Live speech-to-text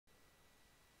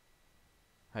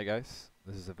Hi guys,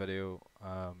 this is a video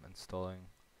installing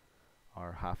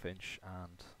our 1/2 inch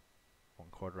and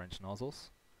 1/4 inch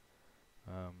nozzles.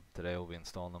 Today we'll be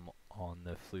installing them on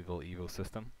the Fluval Evo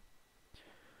system.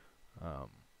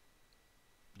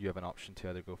 You have an option to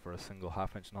either go for a single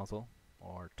 1/2 inch nozzle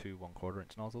or two 1/4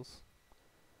 inch nozzles.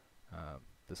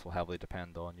 This will heavily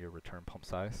depend on your return pump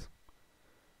size.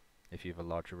 If you have a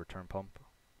larger return pump,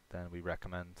 then we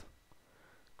recommend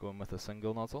going with a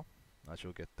single nozzle, as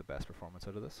you'll get the best performance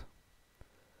out of this.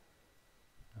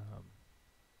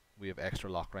 We have extra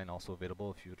lock line also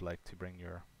available if you would like to bring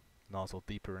your nozzle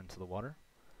deeper into the water.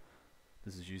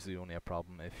 This is usually only a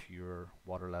problem if your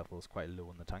water level is quite low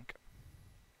in the tank.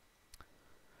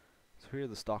 So here are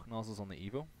the stock nozzles on the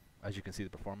Evo. As you can see,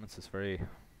 the performance is very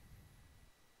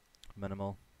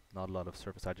minimal, not a lot of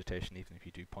surface agitation even if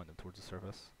you do point them towards the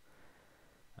surface.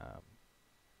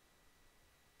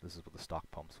 This is with the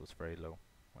stock pump, so it's very low.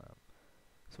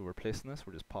 So replacing this,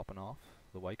 we're just popping off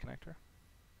the Y connector.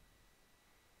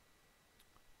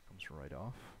 Comes right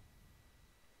off.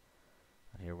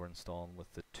 And here we're installing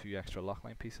with the two extra lock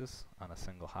line pieces and a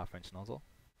single 1/2 inch nozzle.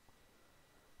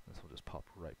 This will just pop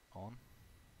right on.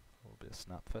 It will be a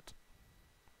snap fit.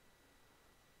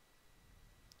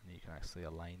 And you can actually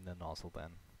align the nozzle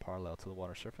then parallel to the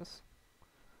water surface.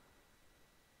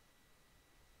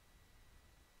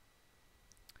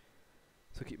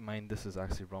 So keep in mind this is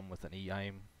actually run with an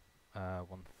EIM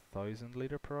 1000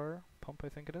 litre per hour pump, I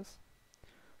think it is.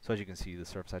 So as you can see, the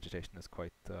surface agitation is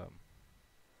quite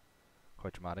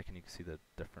dramatic, and you can see the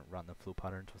different random flow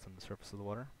patterns within the surface of the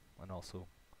water, and also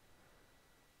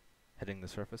hitting the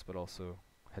surface but also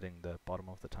hitting the bottom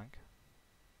of the tank,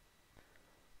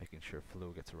 making sure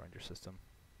flow gets around your system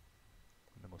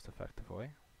in the most effective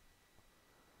way.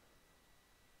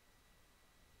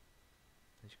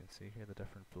 As you can see here, the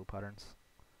different flow patterns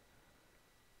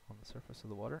on the surface of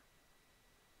the water,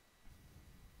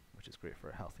 which is great for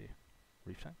a healthy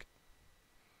reef tank.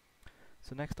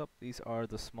 So next up, these are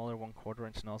the smaller 1/4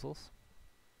 inch nozzles.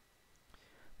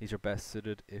 These are best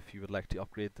suited if you would like to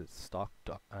upgrade the stock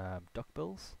duck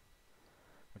bills,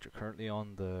 which are currently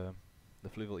on the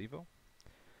Fluval Evo.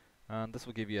 And this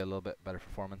will give you a little bit better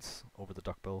performance over the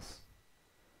duck bills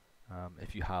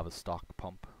if you have a stock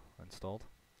pump installed.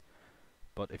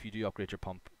 But if you do upgrade your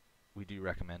pump, we do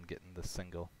recommend getting the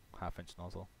single 1/2 inch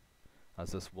nozzle,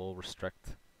 as this will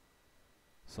restrict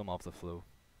some of the flow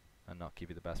and not give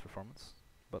you the best performance.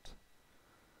 But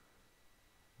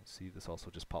you'll see this also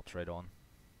just pops right on.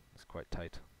 It's quite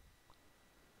tight.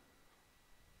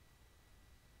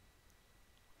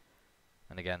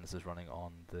 And again, this is running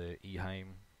on the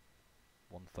EIM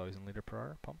 1000 litre per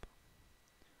hour pump.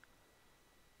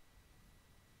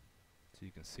 So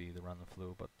you can see the random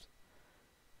flow, but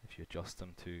if you adjust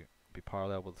them to be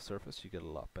parallel with the surface, you get a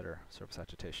lot better surface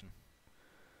agitation.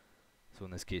 So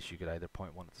in this case, you could either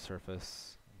point one at the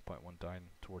surface and point one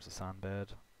down towards the sand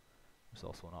bed. There's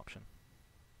also an option.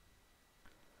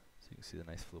 So you can see the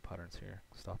nice flow patterns here,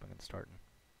 stopping and starting,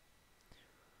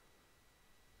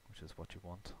 which is what you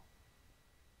want.